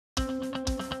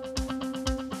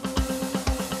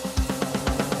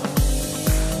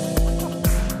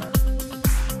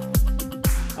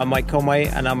I'm Mike Conway,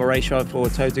 and I'm a race driver for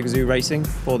Toyota Gazoo Racing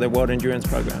for their World Endurance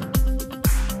Program.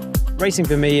 Racing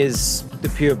for me is the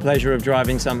pure pleasure of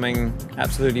driving something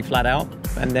absolutely flat out,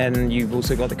 and then you've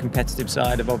also got the competitive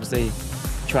side of obviously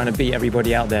trying to beat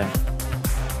everybody out there.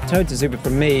 Toyota Supra for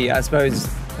me, I suppose,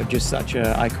 are just such an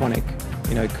iconic,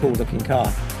 cool looking car.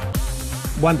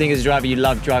 One thing as a driver, you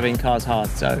love driving cars hard,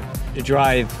 so to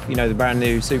drive, the brand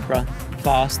new Supra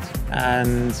fast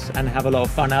and have a lot of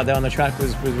fun out there on the track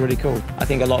was really cool. I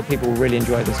think a lot of people will really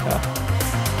enjoy this car.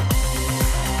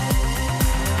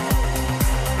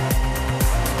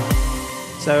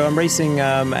 So I'm racing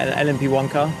an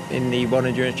LMP1 car in the World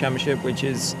Endurance Championship, which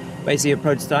is basically a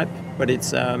prototype, but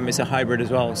it's a hybrid as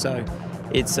well. So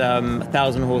it's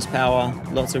 1,000 horsepower,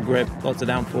 lots of grip, lots of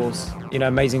downforce.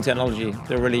 Amazing technology.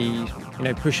 They're really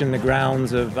pushing the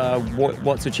grounds of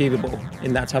what's achievable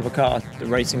in that type of car. The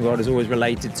racing world is always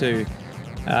related to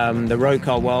the road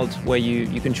car world, where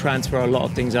you can transfer a lot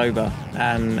of things over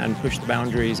and push the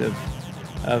boundaries of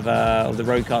the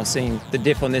road car scene. The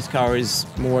diff on this car is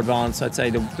more advanced, I'd say,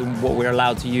 than what we're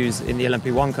allowed to use in the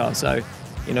LMP1 car. So,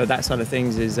 that side of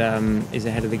things is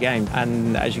ahead of the game.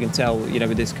 And as you can tell,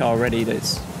 with this car already,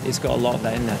 it's got a lot of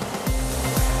that in there.